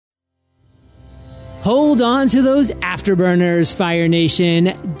Hold on to those afterburners, Fire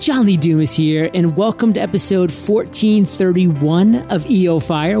Nation. John Lee Dumas here, and welcome to episode 1431 of EO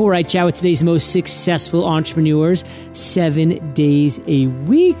Fire, where I chat with today's most successful entrepreneurs 7 days a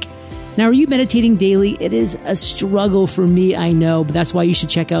week. Now, are you meditating daily? It is a struggle for me, I know, but that's why you should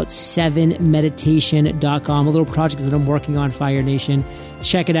check out 7meditation.com, a little project that I'm working on, Fire Nation.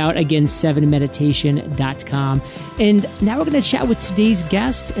 Check it out, again, 7meditation.com. And now we're going to chat with today's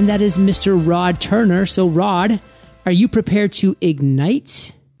guest, and that is Mr. Rod Turner. So, Rod, are you prepared to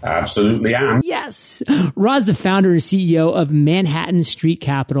ignite? Absolutely am. Yes. Rod's the founder and CEO of Manhattan Street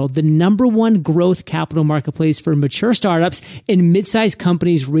Capital, the #1 growth capital marketplace for mature startups and mid-sized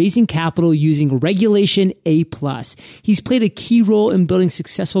companies raising capital using Regulation A+. He's played a key role in building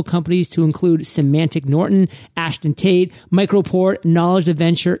successful companies to include Symantec, Norton, Ashton Tate, MicroPort, Knowledge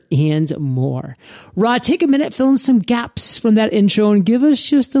Adventure, and more. Rod, take a minute, fill in some gaps from that intro and give us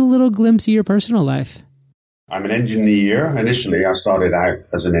just a little glimpse of your personal life. I'm an engineer. Initially, I started out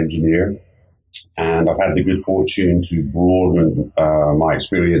as an engineer, and I've had the good fortune to broaden my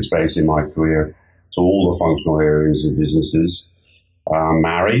experience base in my career to all the functional areas of businesses. I'm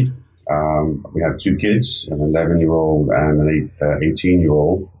married. We have 2 kids, an 11-year-old and an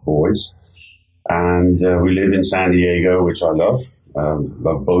 18-year-old boys. And we live in San Diego, which I love.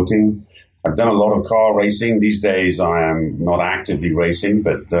 Love boating. I've done a lot of car racing. These days, I am not actively racing,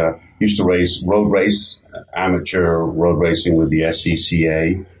 but used to road race, amateur road racing with the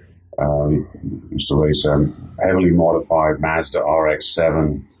SCCA. Used to race a heavily modified Mazda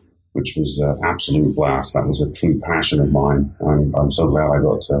RX-7, which was an absolute blast. That was a true passion of mine. I'm so glad I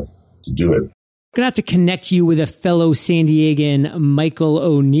got to do it. I'm going to have to connect you with a fellow San Diegan, Michael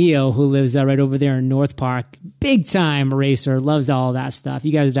O'Neill, who lives right over there in North Park. Big time racer, loves all that stuff.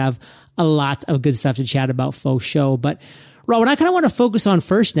 You guys have a lot of good stuff to chat about for show. But Rob, what I kind of want to focus on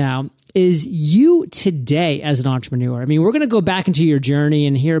first now is you today as an entrepreneur. I mean, we're going to go back into your journey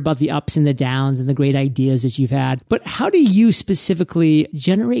and hear about the ups and the downs and the great ideas that you've had. But how do you specifically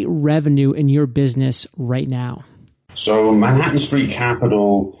generate revenue in your business right now? So Manhattan Street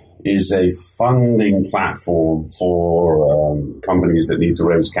Capital is a funding platform for companies that need to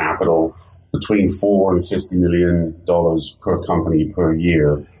raise capital between $4 and $50 million per company per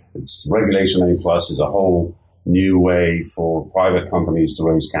year. It's Regulation A+ is a whole new way for private companies to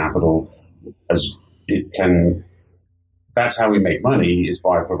raise capital. That's how we make money, is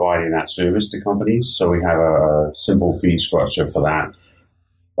by providing that service to companies. So we have a simple fee structure for that.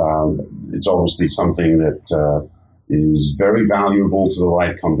 It's obviously something that is very valuable to the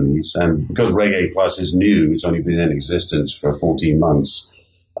right companies. And because Reg A+ is new, it's only been in existence for 14 months.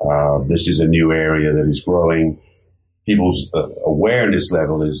 This is a new area that is growing. People's awareness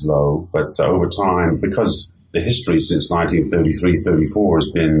level is low, but over time, because the history since 1933-34 has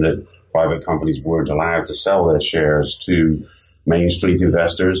been that private companies weren't allowed to sell their shares to Main Street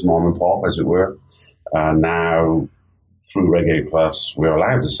investors, mom and pop, as it were. Now, through Reg A+, we're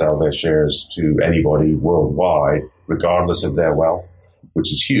allowed to sell their shares to anybody worldwide, regardless of their wealth, which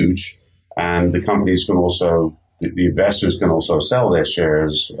is huge. And the companies can also, the investors can also sell their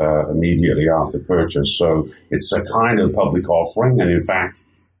shares immediately after purchase. So it's a kind of public offering. And in fact,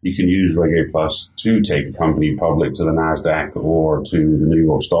 you can use Reg A+ to take a company public to the NASDAQ or to the New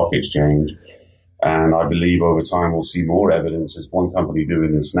York Stock Exchange. And I believe over time we'll see more evidence. There's one company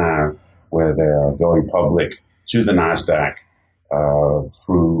doing this now where they're going public to the NASDAQ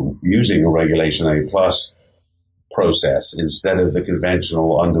through using a Regulation A+ process instead of the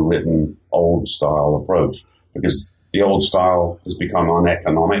conventional underwritten old style approach, because the old style has become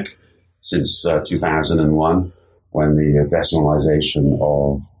uneconomic since 2001 when the decimalization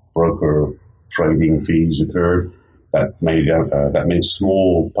of broker trading fees occurred. That made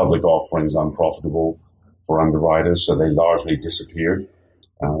small public offerings unprofitable for underwriters, so they largely disappeared.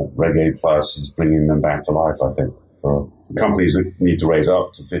 Reg A+ is bringing them back to life, I think. For companies that need to raise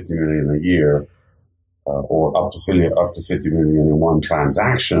up to $50 million a year, or up to $50 million in one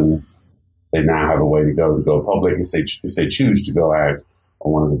transaction, they now have a way to go public. If they choose to go out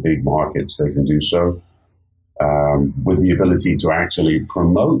on one of the big markets, they can do so. With the ability to actually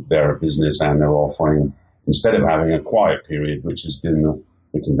promote their business and their offering instead of having a quiet period, which has been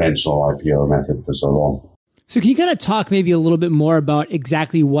the conventional IPO method for so long. So can you kind of talk maybe a little bit more about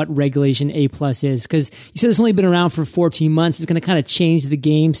exactly what Regulation A+ is? Because you said it's only been around for 14 months. It's going to kind of change the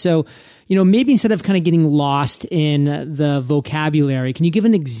game. So, maybe instead of kind of getting lost in the vocabulary, can you give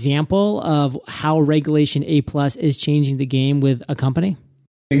an example of how Regulation A+ is changing the game with a company?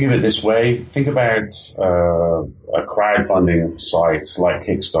 Think of it this way. Think about a crowdfunding site like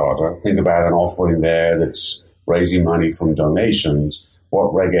Kickstarter. Think about an offering there that's raising money from donations.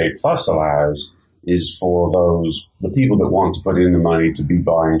 What Reg A+ allows is for the people that want to put in the money to be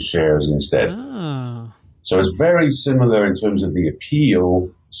buying shares instead. Oh. So it's very similar in terms of the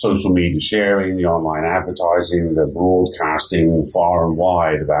appeal, social media sharing, the online advertising, the broadcasting far and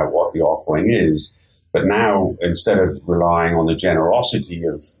wide about what the offering is. But now, instead of relying on the generosity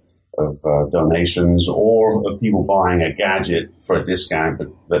of donations or of people buying a gadget for a discount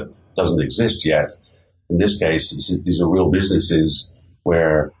that doesn't exist yet, in this case, these are real businesses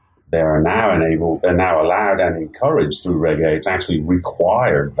where they're now allowed and encouraged through Reg A. It's actually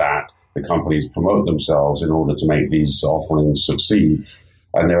required that the companies promote themselves in order to make these offerings succeed.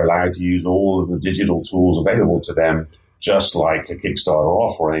 And they're allowed to use all of the digital tools available to them, just like a Kickstarter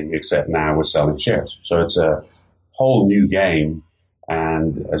offering, except now we're selling shares. So it's a whole new game.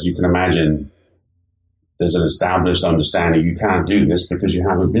 And as you can imagine, there's an established understanding you can't do this because you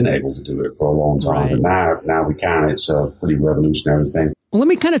haven't been able to do it for a long time. Right. But now we can. It's a pretty revolutionary thing. Well, let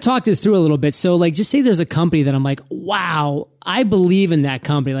me kind of talk this through a little bit. So like, just say there's a company that I'm like, wow, I believe in that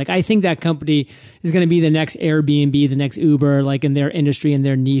company. Like, I think that company is going to be the next Airbnb, the next Uber, like in their industry, in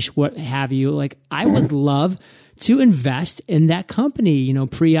their niche, what have you. Like, I would love to invest in that company,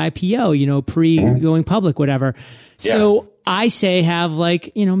 pre-IPO, pre-going public, whatever. Yeah. So I say have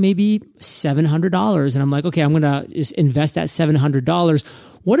like, maybe $700. And I'm like, okay, I'm going to just invest that $700.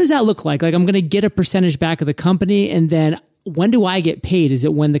 What does that look like? Like, I'm going to get a percentage back of the company. And then when do I get paid? Is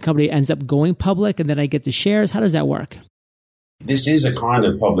it when the company ends up going public and then I get the shares? How does that work? This is a kind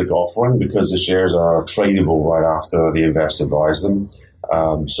of public offering because the shares are tradable right after the investor buys them.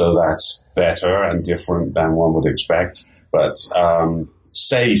 So that's better and different than one would expect. But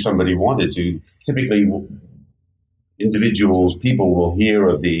say somebody wanted to, typically people will hear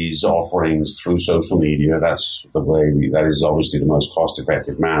of these offerings through social media. That's the way, that is obviously the most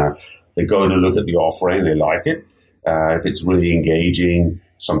cost-effective manner. They go to look at the offering, they like it. If it's really engaging,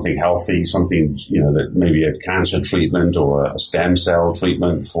 something healthy, something, that maybe a cancer treatment or a stem cell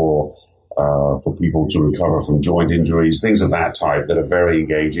treatment for people to recover from joint injuries, things of that type that are very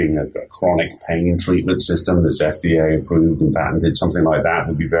engaging, a chronic pain treatment system that's FDA approved and patented, something like that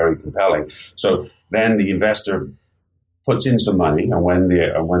would be very compelling. So then the investor puts in some money, and when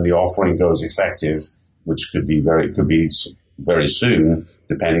the offering goes effective, which could be very soon,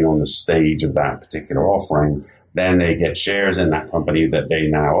 depending on the stage of that particular offering, then they get shares in that company that they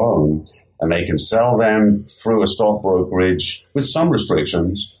now own, and they can sell them through a stock brokerage with some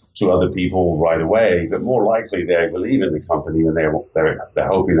restrictions to other people right away. But more likely, they believe in the company and they're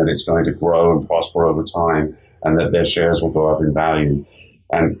hoping that it's going to grow and prosper over time, and that their shares will go up in value.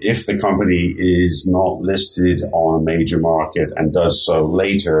 And if the company is not listed on a major market and does so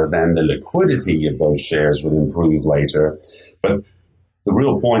later, then the liquidity of those shares will improve later. But the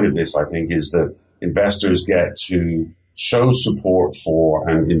real point of this, I think, is that investors get to show support for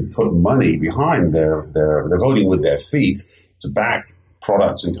and put money behind they're voting with their feet to back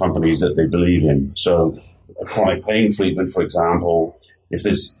products and companies that they believe in. So a chronic pain treatment, for example, if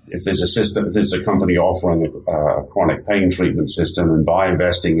there's a company offering a chronic pain treatment system, and by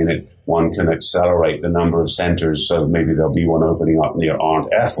investing in it, one can accelerate the number of centers. So maybe there'll be one opening up near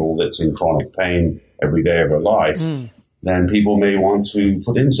Aunt Ethel that's in chronic pain every day of her life. Then people may want to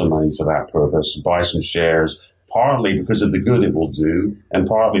put in some money for that purpose, buy some shares, partly because of the good it will do, and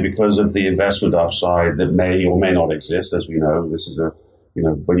partly because of the investment upside that may or may not exist. As we know, this is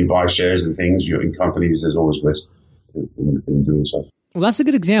when you buy shares in things, in companies, there's always risk in doing so. Well, that's a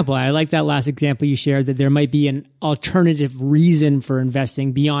good example. I like that last example you shared, that there might be an alternative reason for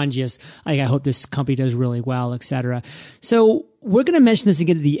investing beyond just, I hope this company does really well, et cetera. So we're going to mention this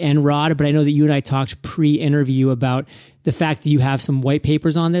again at the end, Rod, but I know that you and I talked pre-interview about the fact that you have some white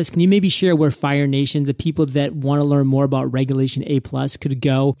papers on this. Can you maybe share where Fire Nation, the people that want to learn more about Regulation A+, could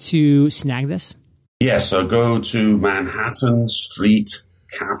go to snag this? Yes, so go to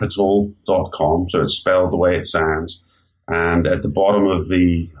manhattanstreetcapital.com. So it's spelled the way it sounds. And at the bottom of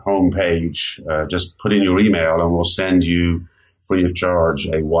the homepage, just put in your email and we'll send you free of charge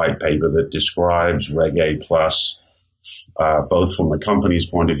a white paper that describes Reg A+, both from a company's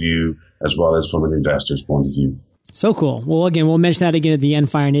point of view as well as from an investor's point of view. So cool. Well, again, we'll mention that again at the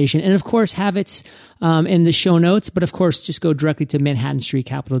end, Fire Nation. And of course, have it in the show notes. But of course, just go directly to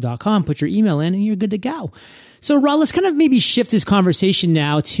manhattanstreetcapital.com, put your email in, and you're good to go. So, Rod, let's kind of maybe shift this conversation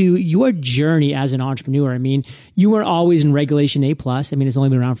now to your journey as an entrepreneur. I mean, you weren't always in Regulation A+. I mean, it's only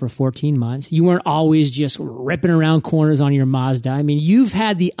been around for 14 months. You weren't always just ripping around corners on your Mazda. I mean, you've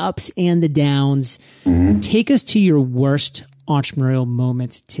had the ups and the downs. Mm-hmm. Take us to your worst entrepreneurial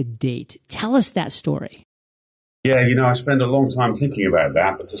moment to date. Tell us that story. Yeah, I spend a long time thinking about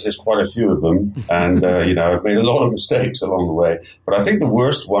that because there's quite a few of them. And, I've made a lot of mistakes along the way. But I think the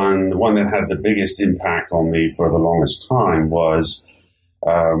worst one, the one that had the biggest impact on me for the longest time was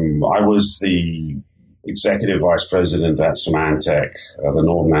I was the executive vice president at Symantec, the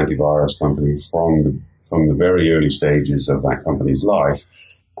Norton antivirus company, from the very early stages of that company's life,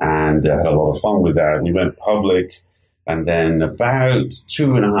 and had a lot of fun with that. We went public, and then about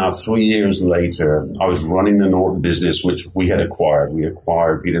 2.5, 3 years later, I was running the Norton business, which we had acquired. We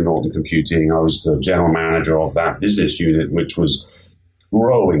acquired Peter Norton Computing. I was the general manager of that business unit, which was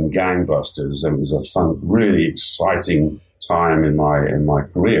growing gangbusters. It was a fun, really exciting time in my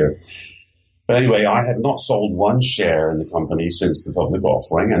career. But anyway, I had not sold one share in the company since the public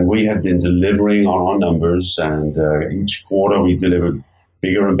offering, and we had been delivering on our numbers, and each quarter we delivered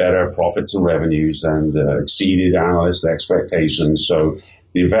bigger and better profits and revenues and exceeded analysts' expectations. So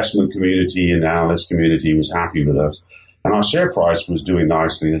the investment community and the analyst community was happy with us. And our share price was doing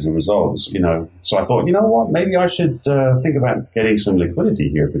nicely as a result. So I thought, you know what, maybe I should think about getting some liquidity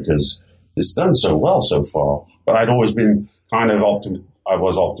here because it's done so well so far. But I'd always been kind of I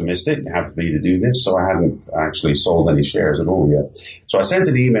was optimistic. You have to be to do this. So I hadn't actually sold any shares at all yet. So I sent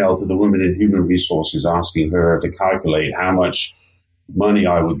an email to the woman in human resources asking her to calculate how much money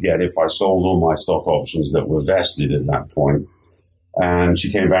I would get if I sold all my stock options that were vested at that point. And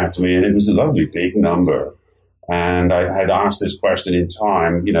she came back to me and it was a lovely big number. And I had asked this question in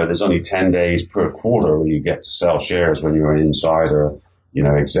time. There's only 10 days per quarter where you get to sell shares when you're an insider,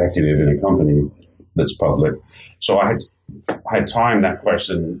 executive in a company that's public. So I had timed that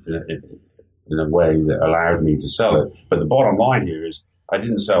question in a way that allowed me to sell it. But the bottom line here is I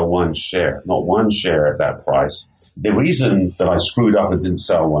didn't sell one share, not one share at that price. The reason that I screwed up and didn't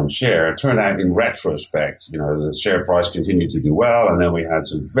sell one share, it turned out in retrospect, the share price continued to do well, and then we had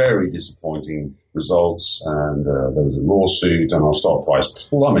some very disappointing results, and there was a lawsuit, and our stock price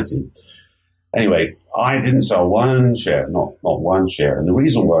plummeted. Anyway, I didn't sell one share, not one share, and the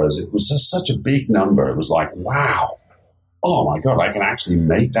reason was it was just such a big number. It was like, wow, oh my God, I can actually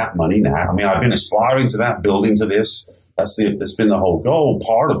make that money now. I mean, I've been aspiring to that, building to this. That's been the whole goal,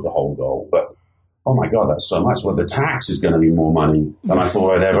 part of the whole goal, but oh my God, that's so much. Well, the tax is going to be more money than I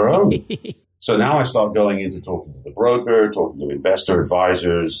thought I'd ever own. So now I start going into talking to the broker, talking to investor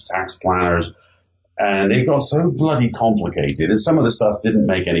advisors, tax planners, and it got so bloody complicated. And some of the stuff didn't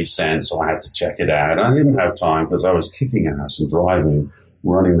make any sense, so I had to check it out. I didn't have time because I was kicking ass and driving,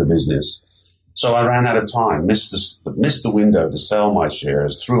 running the business. So I ran out of time, missed the window to sell my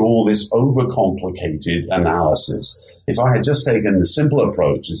shares through all this overcomplicated analysis. If I had just taken the simple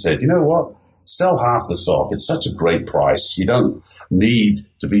approach and said, you know what? Sell half the stock. It's such a great price. You don't need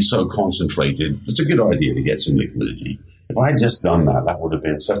to be so concentrated. It's a good idea to get some liquidity. If I had just done that, that would have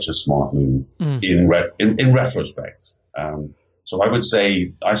been such a smart move in retrospect. So I would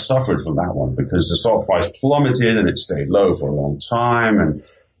say I suffered from that one because the stock price plummeted and it stayed low for a long time. And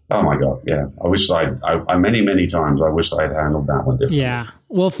oh my God, yeah. Many times I wish I had handled that one differently. Yeah.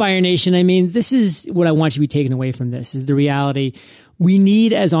 Well, Fire Nation, I mean, this is what I want you to be taken away from this is the reality. We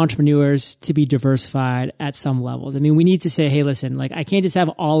need as entrepreneurs to be diversified at some levels. I mean, we need to say, hey, listen, like I can't just have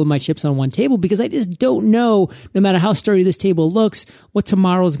all of my chips on one table because I just don't know, no matter how sturdy this table looks, what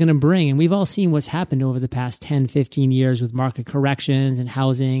tomorrow is going to bring. And we've all seen what's happened over the past 10, 15 years with market corrections and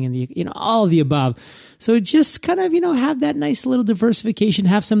housing and all of the above. So just kind of, have that nice little diversification,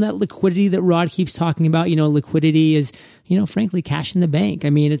 have some of that liquidity that Rod keeps talking about. Liquidity is, frankly, cash in the bank.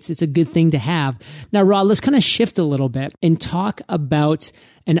 I mean, it's a good thing to have. Now, Rod, let's kind of shift a little bit and talk about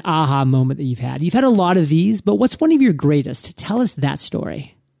an aha moment that you've had. You've had a lot of these, but what's one of your greatest? Tell us that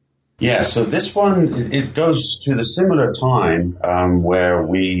story. Yeah, so this one, it goes to the similar time where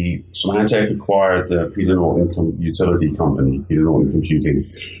Symantec acquired the Peter Norton utility company, Peter Norton Computing,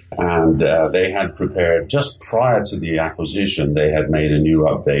 and they had prepared, just prior to the acquisition, they had made a new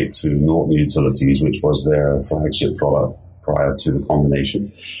update to Norton Utilities, which was their flagship product prior to the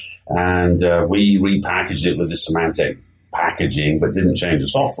combination. And we repackaged it with the Symantec packaging, but didn't change the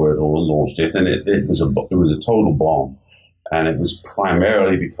software at all and launched it, and it was a total bomb. And it was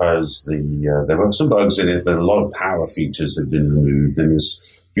primarily because there were some bugs in it, but a lot of power features had been removed, and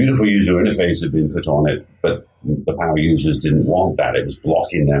this beautiful user interface had been put on it, but the power users didn't want that. It was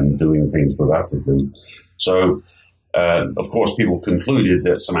blocking them doing things productively. So, of course, people concluded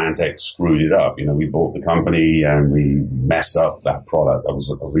that Symantec screwed it up. We bought the company and we messed up that product. That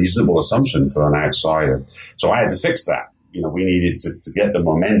was a reasonable assumption for an outsider. So I had to fix that. We needed to get the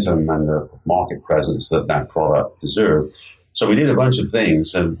momentum and the market presence that product deserved. So we did a bunch of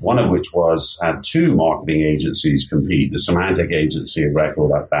things, and one of which was had two marketing agencies compete, the Symantec agency of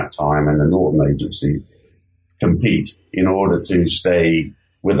record at that time and the Norton agency compete in order to stay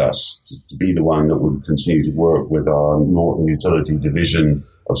with us, to be the one that would continue to work with our Norton utility division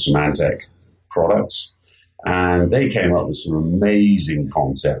of Symantec products. And they came up with some amazing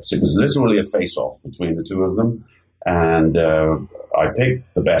concepts. It was literally a face-off between the two of them. And I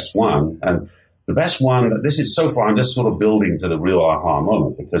picked the best one. And the best one, this is so far, I'm just sort of building to the real aha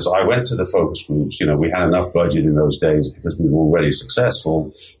moment, because I went to the focus groups. You know, we had enough budget in those days because we were already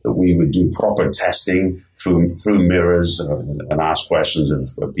successful that we would do proper testing through mirrors and ask questions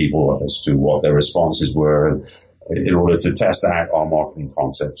of people as to what their responses were in order to test out our marketing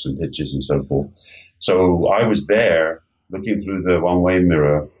concepts and pitches and so forth. So I was there looking through the one-way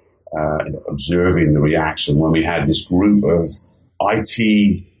mirror, observing the reaction when we had this group of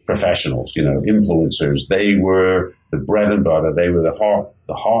IT professionals, you know, influencers. They were the bread and butter. They were the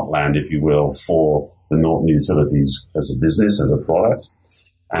heartland, if you will, for the Norton Utilities as a business, as a product.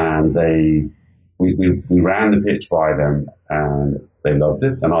 And we ran the pitch by them, and they loved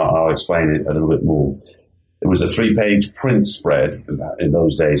it. And I'll explain it a little bit more. It was a 3-page print spread. In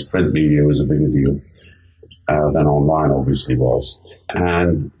those days, print media was a bigger deal than online obviously was.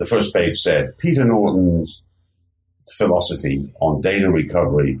 And the first page said, Peter Norton's philosophy on data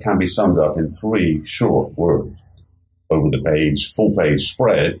recovery can be summed up in 3 short words. Over the page, full-page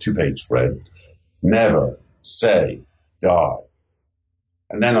spread, 2-page spread, never say die.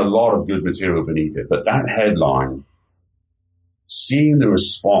 And then a lot of good material beneath it. But that headline, seeing the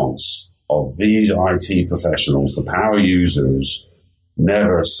response of these IT professionals, the power users,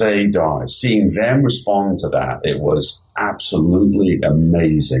 never say die, seeing them respond to that, it was absolutely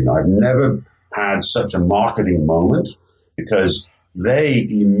amazing. I've never had such a marketing moment because they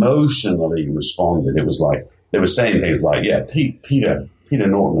emotionally responded. It was like, they were saying things like, yeah, Peter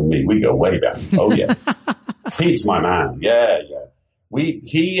Norton and me, we go way back. Oh yeah. Pete's my man. Yeah.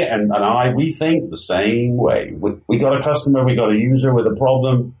 He and I, we think the same way. We got a customer, we got a user with a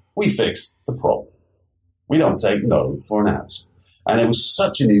problem. We fix the problem. We don't take no for an answer. And it was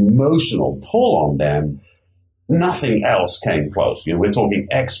such an emotional pull on them. Nothing else came close. You know, we're talking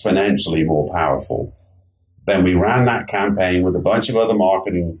exponentially more powerful. Then we ran that campaign with a bunch of other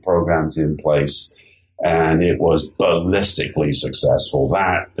marketing programs in place, and it was ballistically successful.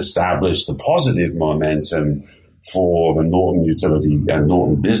 That established the positive momentum for the Norton utility and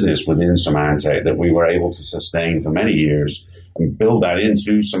Norton business within Symantec that we were able to sustain for many years and build that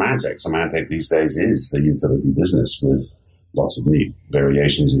into Symantec. Symantec these days is the utility business with lots of neat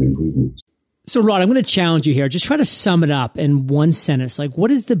variations and improvements. So, Rod, I'm going to challenge you here. Just try to sum it up in one sentence. Like,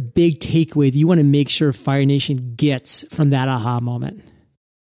 what is the big takeaway that you want to make sure Fire Nation gets from that aha moment?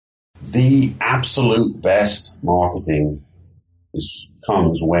 The absolute best marketing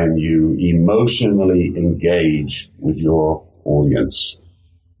comes when you emotionally engage with your audience.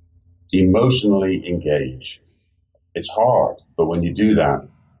 Emotionally engage. It's hard, but when you do that,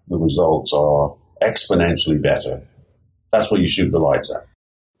 the results are exponentially better. That's where you shoot the lights at.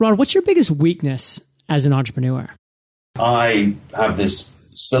 Rod, what's your biggest weakness as an entrepreneur? I have this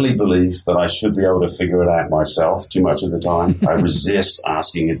silly belief that I should be able to figure it out myself too much of the time. I resist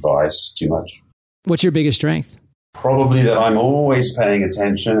asking advice too much. What's your biggest strength? Probably that I'm always paying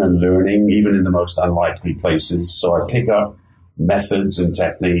attention and learning, even in the most unlikely places. So I pick up methods and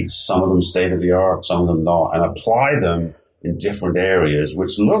techniques, some of them state-of-the-art, some of them not, and apply them in different areas,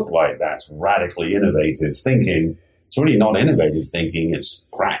 which look like that's radically innovative thinking. It's really not innovative thinking. It's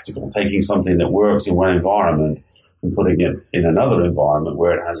practical, taking something that works in one environment and putting it in another environment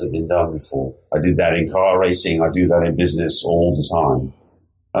where it hasn't been done before. I did that in car racing. I do that in business all the time.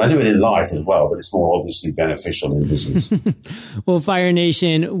 And I do it in life as well, but it's more obviously beneficial in business. Well, Fire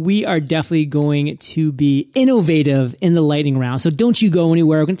Nation, we are definitely going to be innovative in the lightning round. So don't you go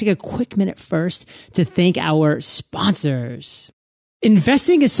anywhere. We're going to take a quick minute first to thank our sponsors.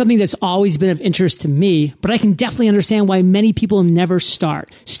 Investing is something that's always been of interest to me, but I can definitely understand why many people never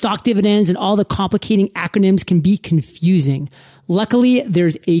start. Stock dividends and all the complicating acronyms can be confusing. Luckily,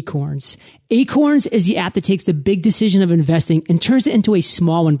 there's Acorns. Acorns is the app that takes the big decision of investing and turns it into a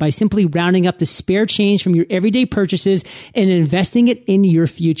small one by simply rounding up the spare change from your everyday purchases and investing it in your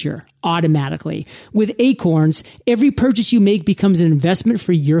future automatically. With Acorns, every purchase you make becomes an investment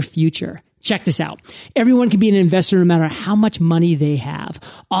for your future. Check this out. Everyone can be an investor no matter how much money they have.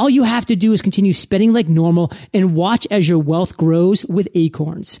 All you have to do is continue spending like normal and watch as your wealth grows with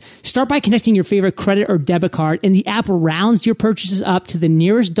Acorns. Start by connecting your favorite credit or debit card, and the app rounds your purchases up to the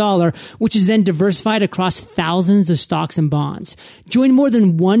nearest dollar, which is then diversified across thousands of stocks and bonds. Join more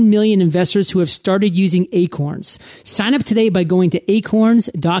than 1 million investors who have started using Acorns. Sign up today by going to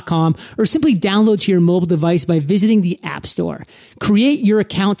acorns.com or simply download to your mobile device by visiting the App Store. Create your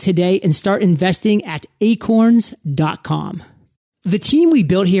account today and start Start investing at acorns.com. The team we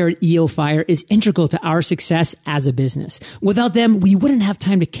built here at EO Fire is integral to our success as a business. Without them, we wouldn't have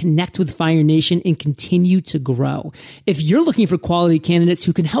time to connect with Fire Nation and continue to grow. If you're looking for quality candidates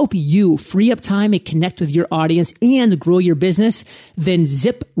who can help you free up time and connect with your audience and grow your business, then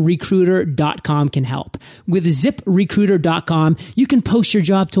ZipRecruiter.com can help. With ZipRecruiter.com, you can post your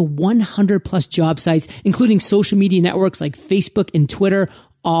job to 100 plus job sites, including social media networks like Facebook and Twitter,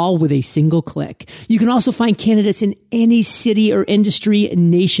 all with a single click. You can also find candidates in any city or industry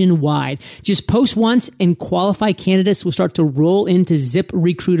nationwide. Just post once and qualified candidates will start to roll into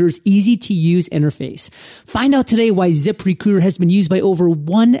ZipRecruiter's easy-to-use interface. Find out today why ZipRecruiter has been used by over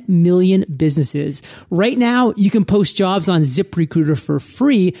 1 million businesses. Right now, you can post jobs on ZipRecruiter for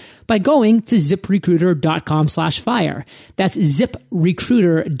free by going to ZipRecruiter.com/fire. That's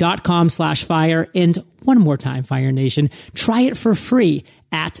ZipRecruiter.com/fire. And one more time, Fire Nation, try it for free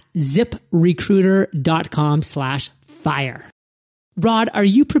at ZipRecruiter.com/fire. Rod, are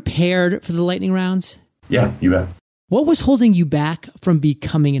you prepared for the lightning rounds? Yeah, you bet. What was holding you back from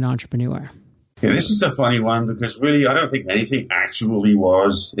becoming an entrepreneur? Yeah, this is a funny one because really I don't think anything actually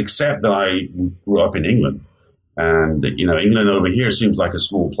was, except that I grew up in England. And, you know, England over here seems like a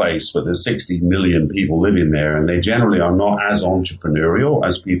small place, but there's 60 million people living there, and they generally are not as entrepreneurial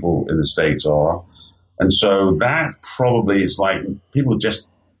as people in the States are. And so that probably is like people just,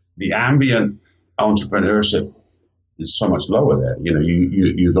 the ambient entrepreneurship is so much lower there. You know,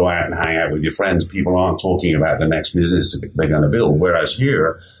 you go out and hang out with your friends. People aren't talking about the next business they're going to build. Whereas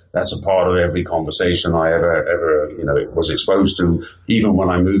here, that's a part of every conversation I ever, you know, was exposed to, even when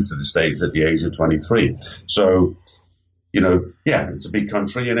I moved to the States at the age of 23. So, you know, yeah, it's a big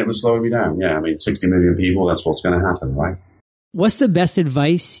country and it was slowing me down. Yeah, I mean, 60 million people, that's what's going to happen, right? What's the best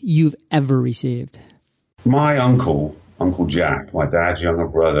advice you've ever received? My Uncle Jack, my dad's younger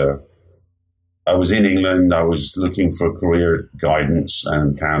brother, I was in England. I was looking for career guidance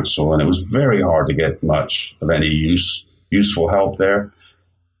and counsel, and it was very hard to get much of any useful help there.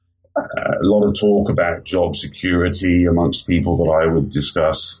 A lot of talk about job security amongst people that I would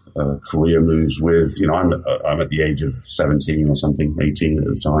discuss career moves with. You know, I'm at the age of 17 or something, 18 at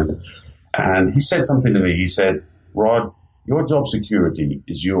the time. And he said something to me. He said, Rod, your job security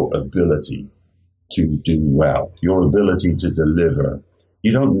is your ability to do well, your ability to deliver.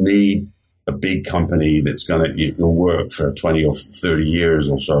 You don't need a big company that's you'll work for 20 or 30 years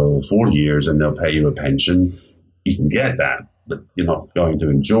or so, or 40 years, and they'll pay you a pension. You can get that, but you're not going to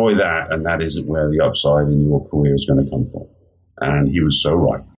enjoy that, and that isn't where the upside in your career is going to come from. And he was so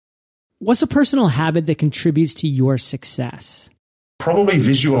right. What's a personal habit that contributes to your success? Probably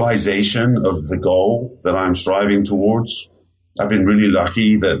visualization of the goal that I'm striving towards. I've been really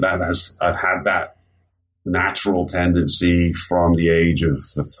lucky that I've had that natural tendency from the age of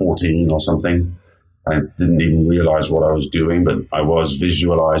 14 or something. I didn't even realize what I was doing, but I was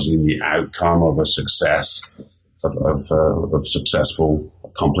visualizing the outcome of a success, of successful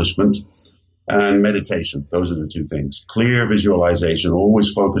accomplishment. And meditation. Those are the two things. Clear visualization,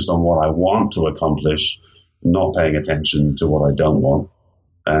 always focused on what I want to accomplish, not paying attention to what I don't want,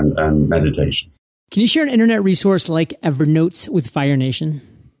 and meditation. Can you share an internet resource like Evernote with Fire Nation?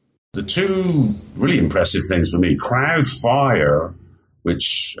 The two really impressive things for me, Crowdfire,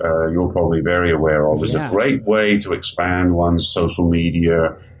 which you're probably very aware of, is a great way to expand one's social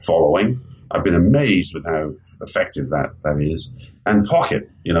media following. I've been amazed with how effective that is. And Pocket,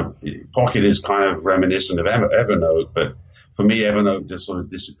 you know, Pocket is kind of reminiscent of Evernote, but for me, Evernote just sort of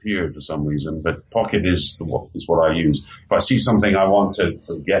disappeared for some reason. But Pocket is what I use. If I see something I want to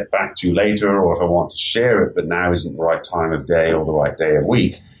get back to later, or if I want to share it, but now isn't the right time of day or the right day of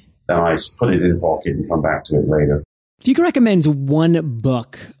week, then I put it in Pocket and come back to it later. If you could recommend one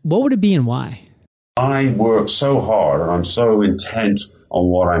book, what would it be and why? I work so hard and I'm so intent on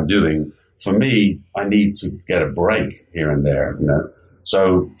what I'm doing. For me, I need to get a break here and there, you know.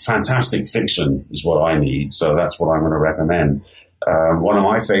 So fantastic fiction is what I need. So that's what I'm going to recommend. One of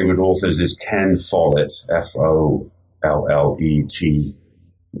my favorite authors is Ken Follett, Follet.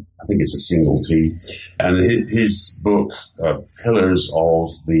 I think it's a single T. And his book, Pillars of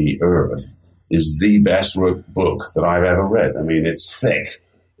the Earth, is the best book that I've ever read. I mean, it's thick.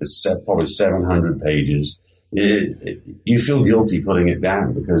 It's probably 700 pages. You feel guilty putting it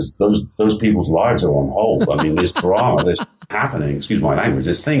down because those people's lives are on hold. I mean, there's drama, there's happening, excuse my language,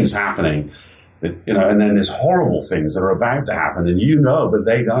 there's things happening, you know, and then there's horrible things that are about to happen and you know, but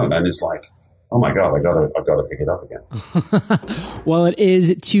they don't. And it's like, oh my God, I've got to pick it up again. Well, it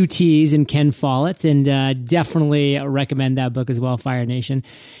is two T's and Ken Follett, and definitely recommend that book as well, Fire Nation.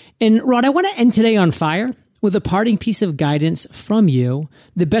 And Rod, I want to end today on fire. with a parting piece of guidance from you,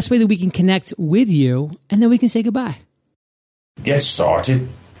 the best way that we can connect with you, and then we can say goodbye. Get started.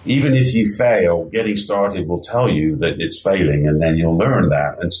 Even if you fail, getting started will tell you that it's failing, and then you'll learn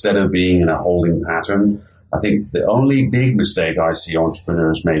that instead of being in a holding pattern. I think the only big mistake I see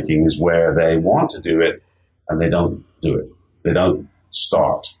entrepreneurs making is where they want to do it and they don't do it. They don't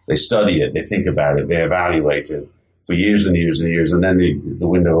start. They study it. They think about it. They evaluate it for years and years and years, and then the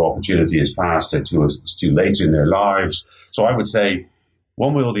window of opportunity is passed. It's too late in their lives. So I would say,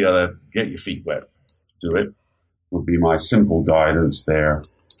 one way or the other, get your feet wet. Do it would be my simple guidance there.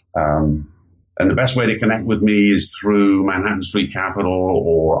 And the best way to connect with me is through Manhattan Street Capital,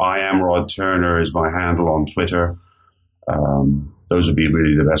 or I am Rod Turner is my handle on Twitter. Those would be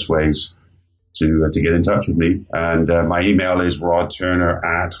really the best ways to get in touch with me. And my email is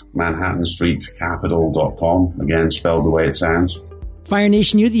rodturner@manhattanstreetcapital.com. Again, spelled the way it sounds. Fire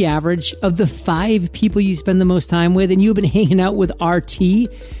Nation, you're the average of the 5 people you spend the most time with, and you've been hanging out with RT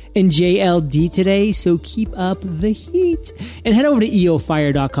and JLD today, so keep up the heat. And head over to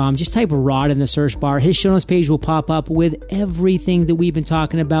eofire.com. Just type Rod in the search bar. His show notes page will pop up with everything that we've been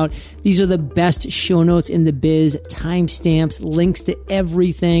talking about. These are the best show notes in the biz, timestamps, links to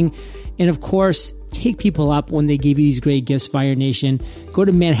everything. And of course, take people up when they give you these great gifts, Fire Nation. Go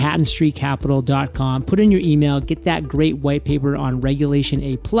to manhattanstreetcapital.com, put in your email, get that great white paper on Regulation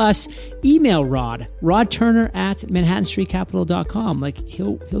A+. Email Rod Turner@manhattanstreetcapital.com. Like,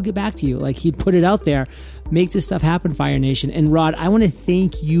 he'll get back to you. Like, he put it out there. Make this stuff happen, Fire Nation. And Rod, I want to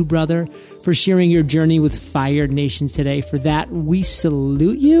thank you, brother, for sharing your journey with Fire Nation today. For that, we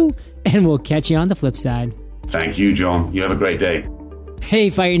salute you, and we'll catch you on the flip side. Thank you, John. You have a great day.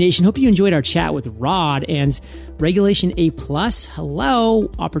 Hey, Fire Nation. Hope you enjoyed our chat with Rod and Regulation A+. Hello,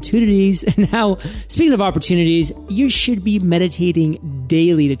 opportunities. Now, speaking of opportunities, you should be meditating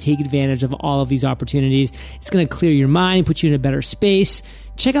daily to take advantage of all of these opportunities. It's going to clear your mind, put you in a better space.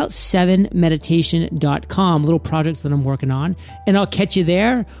 Check out 7meditation.com, a little project that I'm working on. And I'll catch you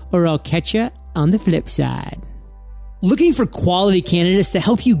there, or I'll catch you on the flip side. Looking for quality candidates to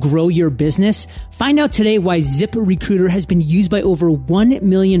help you grow your business? Find out today why ZipRecruiter has been used by over 1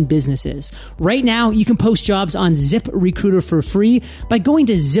 million businesses. Right now, you can post jobs on ZipRecruiter for free by going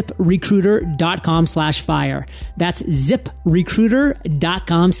to ziprecruiter.com/fire. That's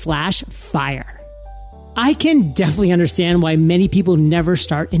ziprecruiter.com/fire. I can definitely understand why many people never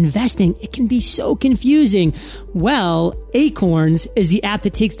start investing. It can be so confusing. Well, Acorns is the app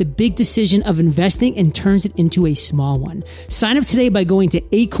that takes the big decision of investing and turns it into a small one. Sign up today by going to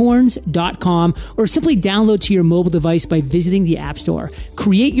acorns.com or simply download to your mobile device by visiting the App Store.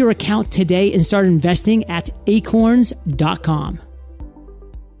 Create your account today and start investing at acorns.com.